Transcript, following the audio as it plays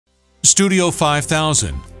Studio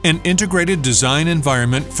 5000, an integrated design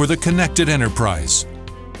environment for the connected enterprise.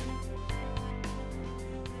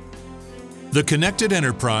 The connected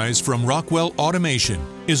enterprise from Rockwell Automation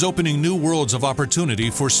is opening new worlds of opportunity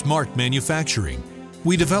for smart manufacturing.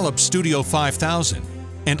 We developed Studio 5000,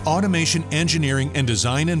 an automation engineering and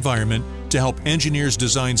design environment to help engineers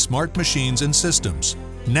design smart machines and systems,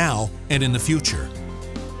 now and in the future.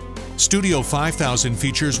 Studio 5000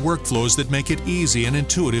 features workflows that make it easy and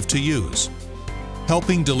intuitive to use,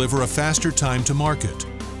 helping deliver a faster time to market,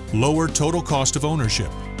 lower total cost of ownership,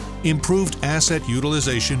 improved asset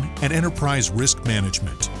utilization, and enterprise risk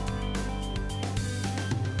management.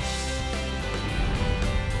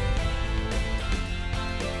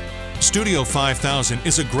 Studio 5000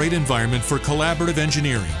 is a great environment for collaborative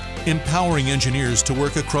engineering, empowering engineers to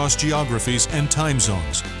work across geographies and time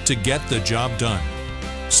zones to get the job done.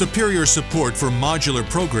 Superior support for modular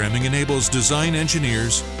programming enables design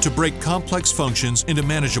engineers to break complex functions into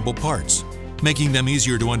manageable parts, making them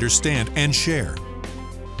easier to understand and share.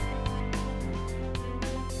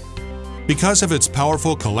 Because of its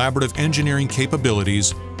powerful collaborative engineering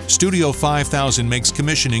capabilities, Studio 5000 makes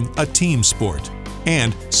commissioning a team sport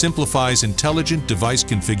and simplifies intelligent device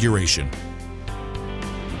configuration.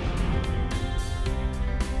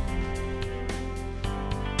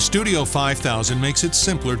 Studio 5000 makes it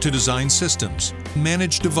simpler to design systems,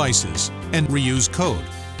 manage devices, and reuse code,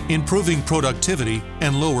 improving productivity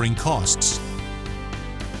and lowering costs.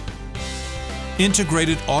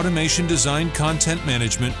 Integrated automation design content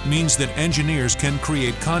management means that engineers can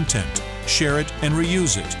create content, share it, and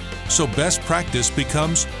reuse it, so best practice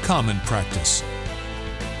becomes common practice.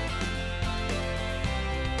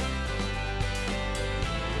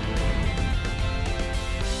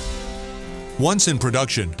 Once in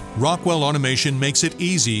production, Rockwell Automation makes it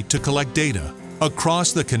easy to collect data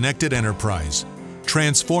across the connected enterprise,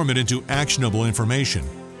 transform it into actionable information,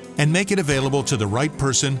 and make it available to the right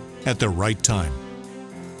person at the right time.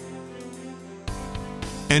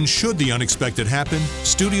 And should the unexpected happen,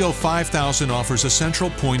 Studio 5000 offers a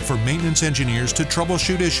central point for maintenance engineers to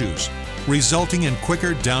troubleshoot issues, resulting in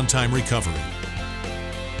quicker downtime recovery.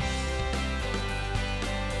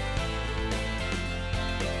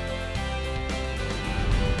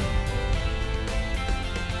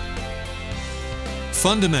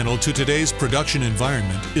 Fundamental to today's production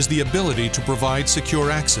environment is the ability to provide secure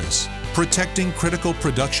access, protecting critical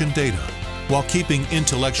production data, while keeping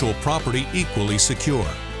intellectual property equally secure.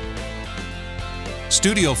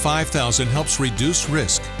 Studio 5000 helps reduce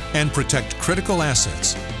risk and protect critical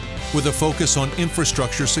assets with a focus on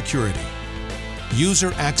infrastructure security,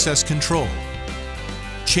 user access control,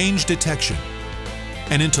 change detection,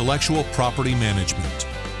 and intellectual property management.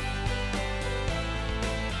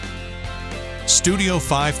 Studio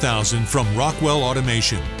 5000 from Rockwell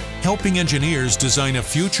Automation, helping engineers design a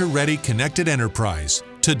future-ready connected enterprise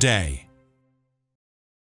today.